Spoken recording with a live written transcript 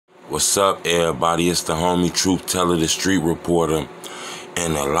What's up, everybody? It's the homie Truth Teller, the street reporter,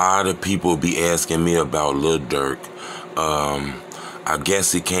 and a lot of people be asking me about Lil Durk. I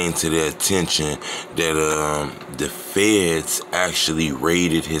guess it came to their attention that the feds actually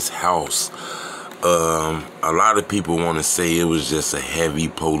raided his house. A lot of people want to say it was just a heavy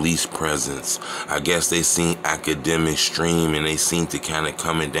police presence. I guess they seen academic stream and they seem to kind of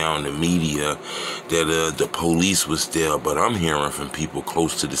coming down the media that the police was there. But I'm hearing from people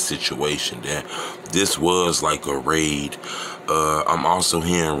close to the situation that this was like a raid. I'm also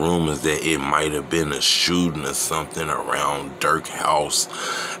hearing rumors that it might have been a shooting or something around Durk house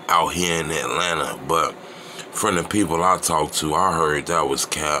out here in Atlanta. But from the people I talked to, I heard that was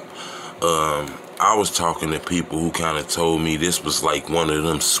cap. I was talking to people who kind of told me this was like one of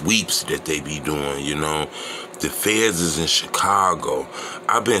them sweeps that they be doing, you know. The feds is in Chicago.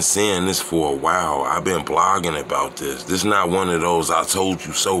 I've been saying this for a while. I've been blogging about this. This is not one of those I told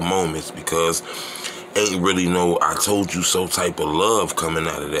you so moments, because ain't really no I told you so type of love coming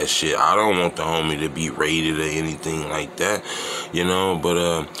out of that shit. I don't want the homie to be raided or anything like that, you know,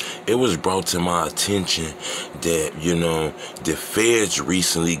 but it was brought to my attention that, you know, the feds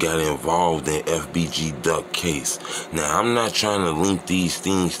recently got involved in FBG Duck case. Now, I'm not trying to link these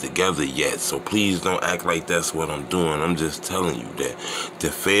things together yet, so please don't act like that's what I'm doing. I'm just telling you that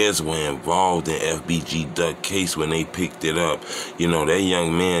the feds were involved in FBG Duck case when they picked it up. You know, that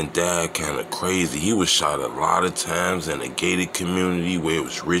young man died kind of crazy. He was shot a lot of times in a gated community where it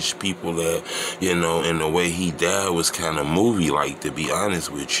was rich people that, you know, and the way he died was kind of movie-like, to be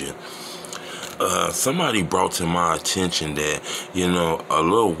honest with you. Somebody brought to my attention that, you know, a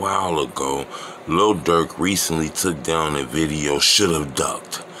little while ago, Lil Durk recently took down a video, Should Have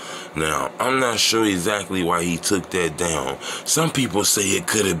Ducked. Now, I'm not sure exactly why he took that down. Some people say it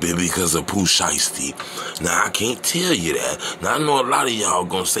could have been because of Pooh Shiesty. Now, I can't tell you that. Now, I know a lot of y'all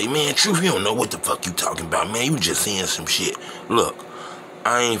gonna say, man, Truth, you don't know what the fuck you talking about, man. You just saying some shit. Look,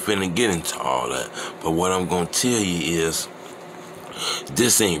 I ain't finna get into all that. But what I'm gonna tell you is,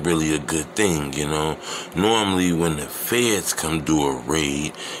 this ain't really a good thing, you know. Normally, when the feds come do a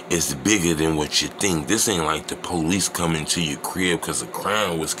raid, it's bigger than what you think. This ain't like the police coming to your crib because a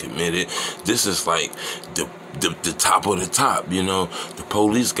crime was committed. This is like the top of the top, you know. The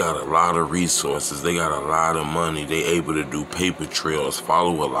police got a lot of resources. They got a lot of money. They able to do paper trails,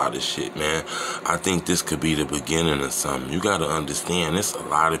 follow a lot of shit, man. I think this could be the beginning of something. You got to understand, there's a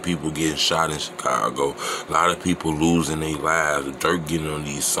lot of people getting shot in Chicago. A lot of people losing their lives. Durk getting on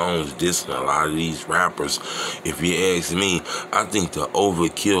these songs, dissing a lot of these rappers. If you ask me, I think the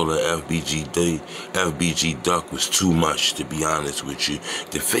overkill of FBG Duck was too much, to be honest with you.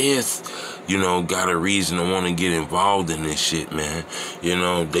 The feds, you know, got a reason to want to get involved in this shit, man. You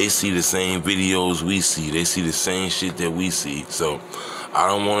know, they see the same videos we see. They see the same shit that we see. So, I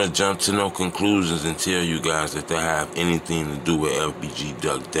don't want to jump to no conclusions and tell you guys that they have anything to do with FBG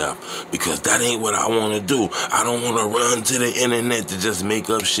Duck death, because that ain't what I want to do. I don't want to run to the internet to just make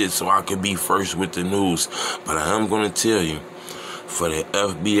up shit so I can be first with the news. But I am going to tell you, for the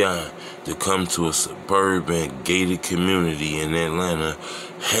FBI to come to a suburban gated community in Atlanta,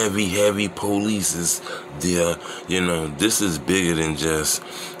 heavy police is there, you know, this is bigger than just,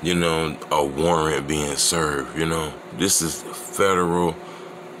 you know, a warrant being served, you know. This is the Federal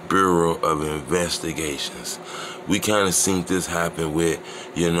Bureau of Investigations. We kind of seen this happen with,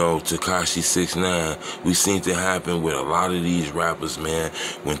 you know, Tekashi 6ix9ine. We seen it happen with a lot of these rappers, man.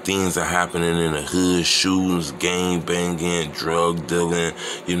 When things are happening in the hood, shootings, gang banging, drug dealing,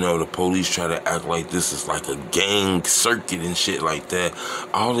 you know, the police try to act like this is like a gang circuit and shit like that.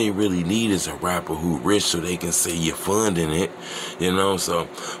 All they really need is a rapper who rich so they can say you're funding it, you know. So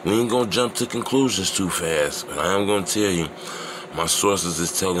we ain't gonna jump to conclusions too fast. But I am gonna tell you, my sources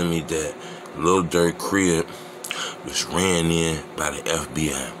is telling me that Lil Durk crib was ran in by the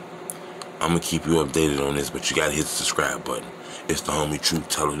FBI. I'm going to keep you updated on this, but you got to hit the subscribe button. It's the homie Truth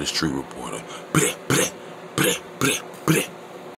Teller, the street reporter. Bleh, bleh, bleh, bleh.